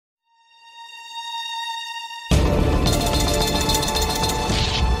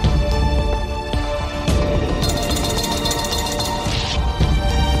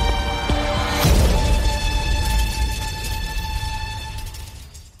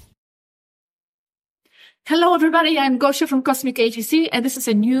Hello, everybody. I'm Gosha from Cosmic AGC, and this is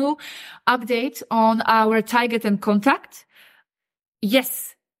a new update on our Taygetan contact.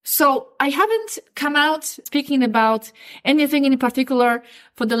 Yes. So I haven't come out speaking about anything in particular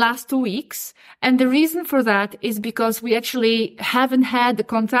for the last 2 weeks. And the reason for that is because we actually haven't had the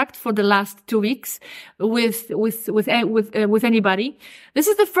contact for the last 2 weeks with anybody. This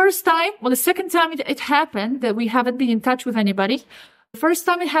is the first time, the second time it happened that we haven't been in touch with anybody. The first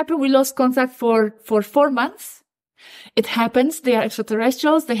time it happened, we lost contact for 4 months. It happens. They are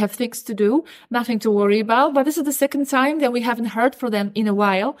extraterrestrials. They have things to do, nothing to worry about. But this is the second time that we haven't heard from them in a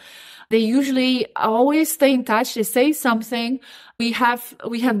while. They usually always stay in touch. They say something. We have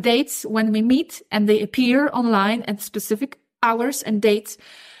dates when we meet and they appear online at specific hours and dates.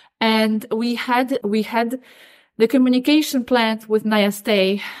 And we had the communication planned with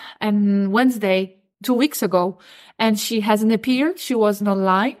Nayastay on Wednesday, 2 weeks ago, and she hasn't appeared. She wasn't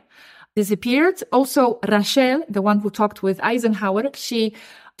online. Disappeared. Also, Rachel, the one who talked with Eisenhower, she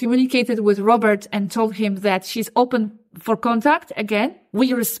communicated with Robert and told him that she's open for contact again.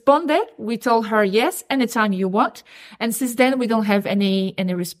 We responded. We told her, yes, anytime you want. And since then, we don't have any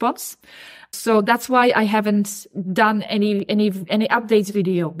response. So that's why I haven't done any updates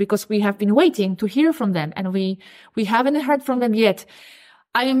video, because we have been waiting to hear from them and we haven't heard from them yet.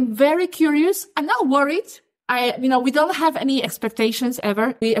 I am very curious. I'm not worried. We don't have any expectations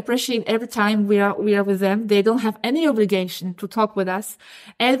ever. We appreciate every time we are with them. They don't have any obligation to talk with us.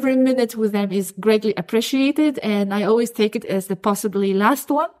 Every minute with them is greatly appreciated. And I always take it as the possibly last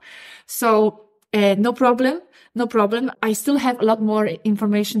one. So, no problem. No problem. I still have a lot more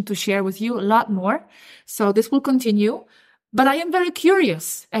information to share with you, a lot more. So this will continue. But I am very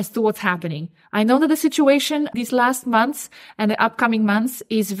curious as to what's happening. I know that the situation these last months and the upcoming months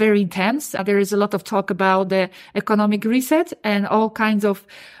is very intense. There is a lot of talk about the economic reset and all kinds of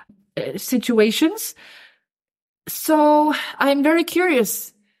situations. So I'm very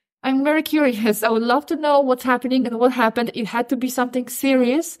curious. I would love to know what's happening and what happened. It had to be something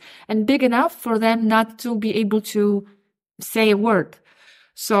serious and big enough for them not to be able to say a word.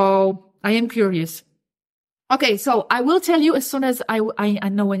 So I am curious. Okay, so I will tell you as soon as I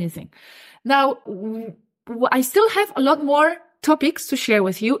know anything. Now, I still have a lot more topics to share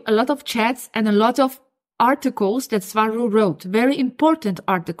with you, a lot of chats and a lot of articles that Swaruu wrote, very important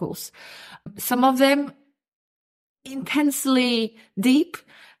articles. Some of them intensely deep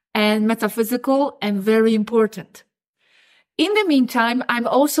and metaphysical and very important. In the meantime, I'm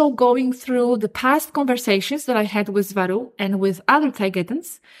also going through the past conversations that I had with Swaruu and with other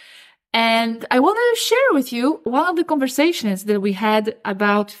Taygetans. And I want to share with you one of the conversations that we had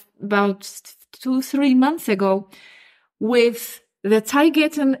about 2-3 months ago with the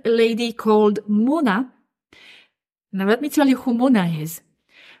Taygetan lady called Muna. Now, let me tell you who Muna is.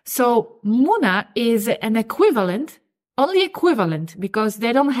 So Muna is an equivalent, only equivalent, because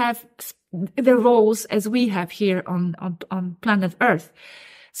they don't have the roles as we have here on planet Earth.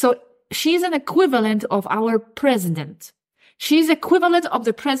 So she's an equivalent of our president. She's equivalent of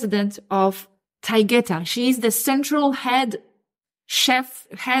the president of Taygeta. She is the central head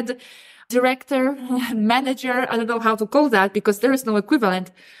director, manager. I don't know how to call that because there is no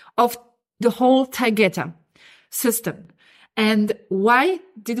equivalent of the whole Taygeta system. And why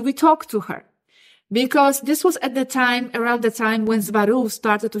did we talk to her? Because this was around the time when Swaruu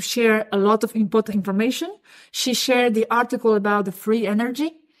started to share a lot of important information. She shared the article about the free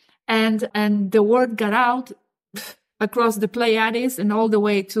energy and the word got out across the Pleiades and all the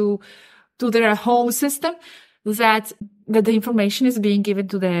way to their home system that the information is being given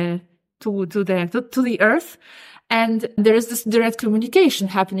to the Earth. And there is this direct communication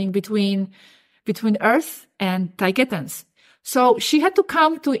happening between Earth and Taygetans. So she had to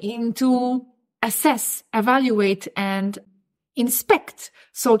come to assess, evaluate, and inspect,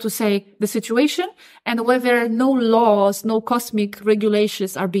 so to say, the situation and whether no laws, no cosmic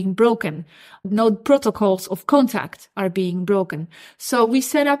regulations are being broken, no protocols of contact are being broken. So they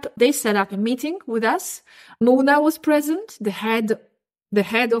set up a meeting with us. Muna was present, the head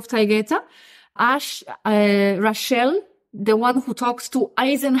of Taygeta. Rachel, the one who talks to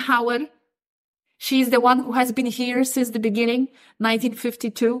Eisenhower. She's the one who has been here since the beginning,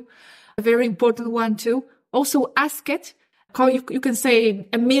 1952. A very important one too. Also Asket, you can say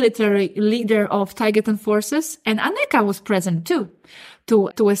a military leader of Taygetan forces, and Aneka was present too,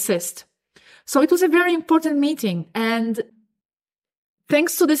 to assist. So it was a very important meeting, and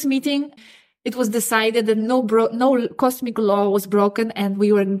thanks to this meeting, it was decided that no cosmic law was broken, and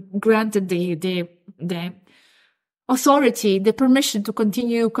we were granted the authority, the permission to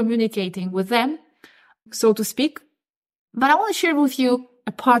continue communicating with them, so to speak. But I want to share with you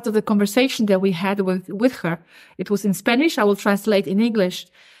a part of the conversation that we had with her. It was in Spanish. I will translate in English.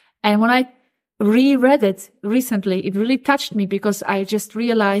 And when I reread it recently, it really touched me because I just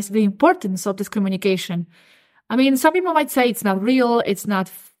realized the importance of this communication. I mean, some people might say it's not real, it's not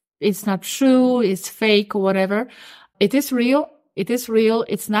true, it's fake or whatever. It is real. It is real.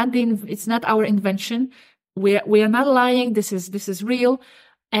 It's not our invention. We are not lying. This is real.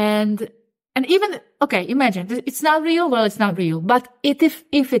 And even, okay, imagine it's not real. Well, it's not real. But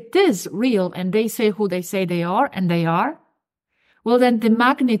if it is real and they say who they say they are and they are, well, then the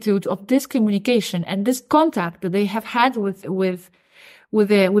magnitude of this communication and this contact that they have had with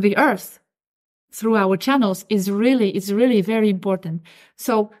the earth through our channels is really very important.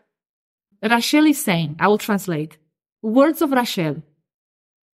 So Rachel is saying, I will translate, words of Rachel.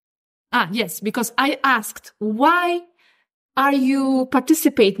 Yes, because I asked, why are you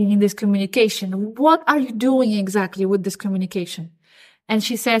participating in this communication? What are you doing exactly with this communication? And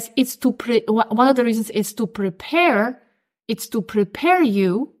she says, one of the reasons is to prepare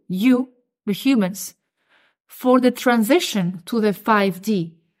you, the humans, for the transition to the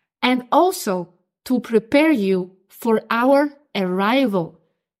 5D, and also to prepare you for our arrival.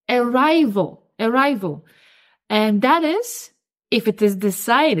 And that is, if it is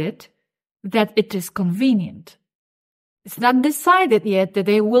decided that it is convenient. It's not decided yet that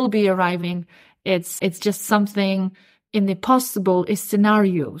they will be arriving. It's just something in the possible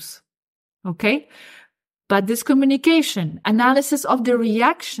scenarios. Okay? But this communication, analysis of the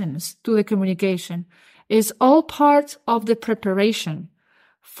reactions to the communication is all part of the preparation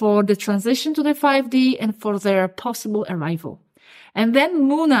for the transition to the 5D and for their possible arrival. And then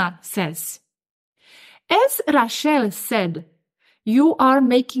Muna says, as Rachel said, you are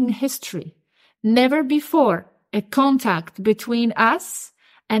making history. Never before a contact between us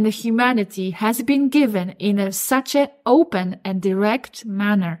and the humanity has been given in such an open and direct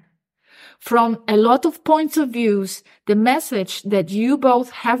manner. From a lot of points of views, the message that you both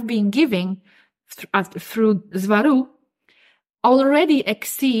have been giving through Swaruu already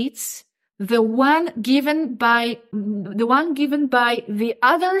exceeds the one given by the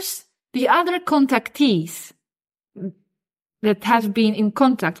other contactees that have been in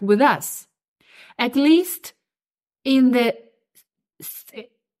contact with us, at least in the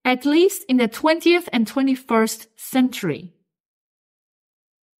 20th and 21st century.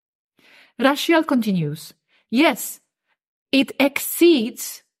 Rachel continues, yes, it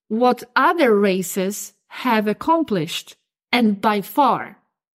exceeds what other races have accomplished, and by far.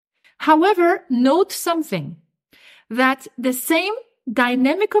 However, note something, that the same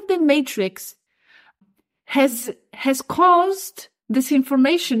dynamic of the matrix has caused this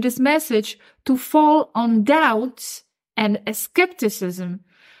information, this message, to fall on doubts and skepticism,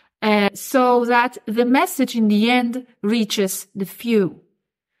 so that the message in the end reaches the few.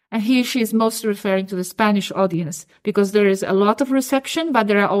 And here she is mostly referring to the Spanish audience, because there is a lot of reception, but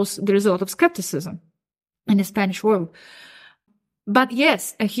there is a lot of skepticism in the Spanish world. But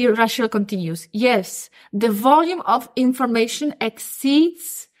yes, and here Rachel continues, yes, the volume of information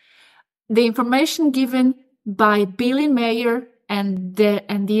exceeds the information given by Billy Mayer and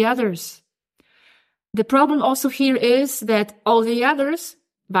the others. The problem also here is that all the others,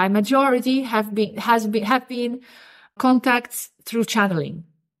 by majority, have been contacts through channeling.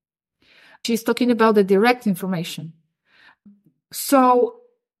 She's talking about the direct information. So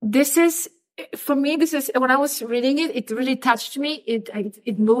this is, for me, when I was reading it, it really touched me.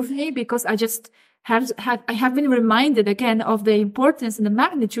 It moved me, because I just I have been reminded again of the importance and the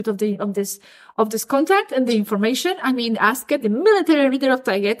magnitude of this contact and the information. I mean, ask the military leader of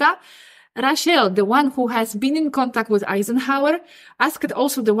Taygeta, Rachel, the one who has been in contact with Eisenhower, asked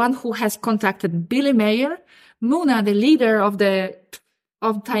also the one who has contacted Billy Mayer, Muna, the leader of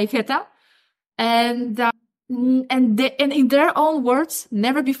Taygeta, and in their own words,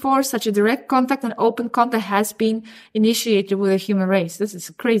 never before such a direct contact and open contact has been initiated with the human race. This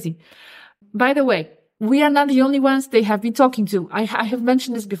is crazy. By the way, we are not the only ones they have been talking to. I have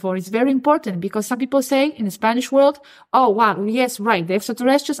mentioned this before. It's very important, because some people say in the Spanish world, oh, wow, yes, right, the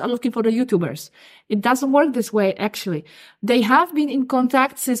extraterrestrials are looking for the YouTubers. It doesn't work this way, actually. They have been in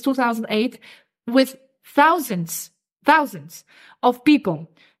contact since 2008 with thousands of people.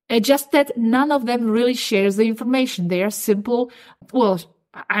 Just that none of them really shares the information. They are simple. Well,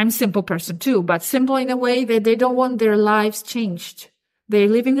 I'm a simple person too, but simple in a way that they don't want their lives changed. They're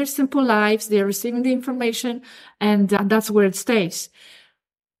living their simple lives. They're receiving the information, and that's where it stays.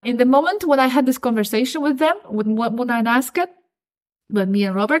 In the moment when I had this conversation with them, when I asked it, with me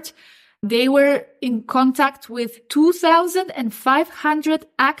and Robert, they were in contact with 2,500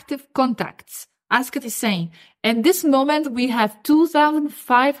 active contacts. Asket is saying And this moment, we have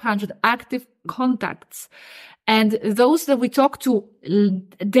 2,500 active contacts. And those that we talk to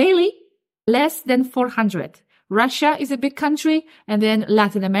daily, less than 400. Russia is a big country, and then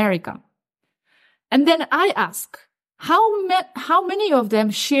Latin America. And then I ask, how many of them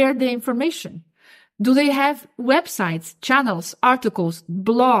share the information? Do they have websites, channels, articles,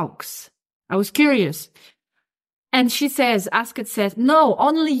 blogs? I was curious. And Asket says, no,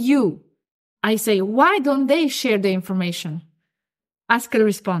 only you. I say, why don't they share the information? Asket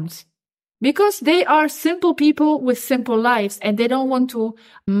responds, because they are simple people with simple lives and they don't want to,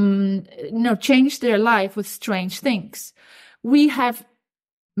 change their life with strange things. We have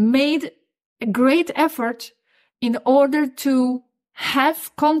made a great effort in order to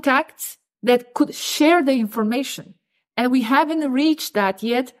have contacts that could share the information. And we haven't reached that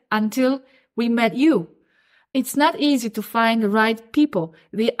yet until we met you. It's not easy to find the right people.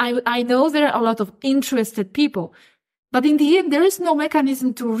 I know there are a lot of interested people, but in the end, there is no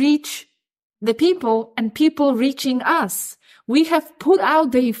mechanism to reach the people and people reaching us. We have put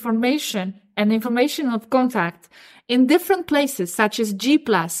out the information and information of contact in different places, such as G+,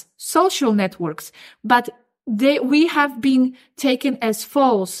 social networks, but we have been taken as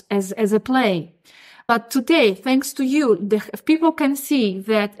false, as a play. But today, thanks to you, the people can see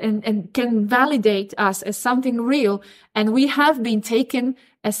that and can validate us as something real. And we have been taken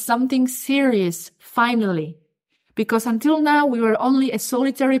as something serious, finally. Because until now, we were only a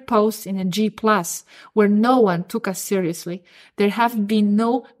solitary post in a G+, where no one took us seriously. There have been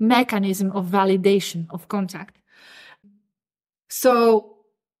no mechanism of validation of contact. So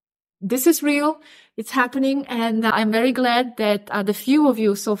this is real. It's happening. And I'm very glad that the few of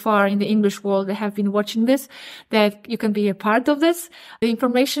you so far in the English world that have been watching this, that you can be a part of this. The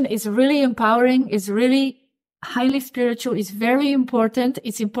information is really empowering, is really highly spiritual, is very important.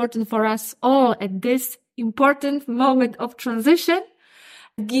 It's important for us all at this important moment of transition,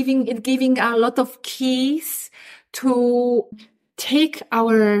 giving a lot of keys to take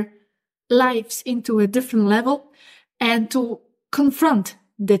our lives into a different level and to confront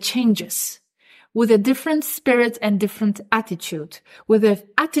the changes with a different spirit and different attitude, with the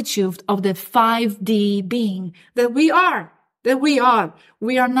attitude of the 5D being that we are. We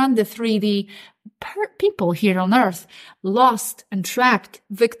are not the 3D people here on earth, lost and trapped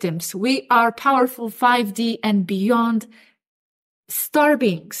victims. We are powerful 5D and beyond star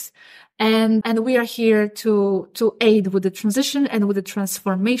beings. And we are here to aid with the transition and with the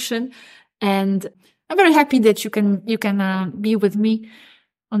transformation. And I'm very happy that you can be with me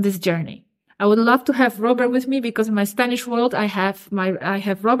on this journey. I would love to have Robert with me, because in my Spanish world, I have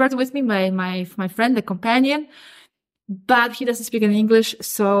Robert with me, my friend, the companion, but he doesn't speak in English.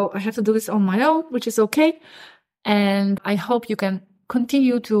 So I have to do this on my own, which is okay. And I hope you can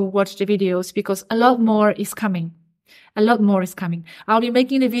continue to watch the videos, because a lot more is coming. I'll be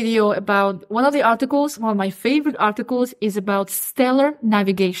making a video about one of the articles. One of my favorite articles is about stellar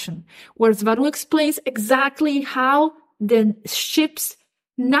navigation, where Swaruu explains exactly how the ships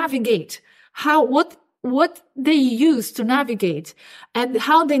navigate, what they use to navigate, and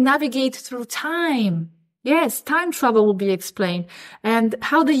how they navigate through time. Yes, time travel will be explained, and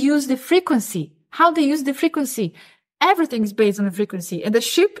how they use the frequency. Everything is based on the frequency, and the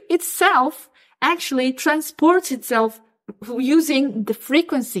ship itself actually transports itself using the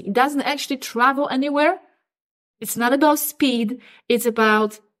frequency. It doesn't actually travel anywhere. It's not about speed. It's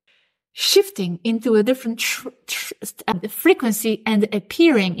about shifting into a different frequency and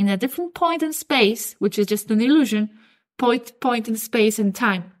appearing in a different point in space, which is just an illusion, point in space and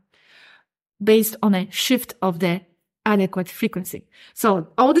time, based on a shift of the adequate frequency. So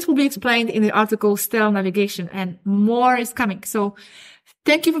all this will be explained in the article Stellar Navigation, and more is coming. So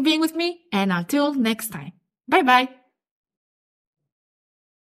thank you for being with me, and until next time. Bye bye.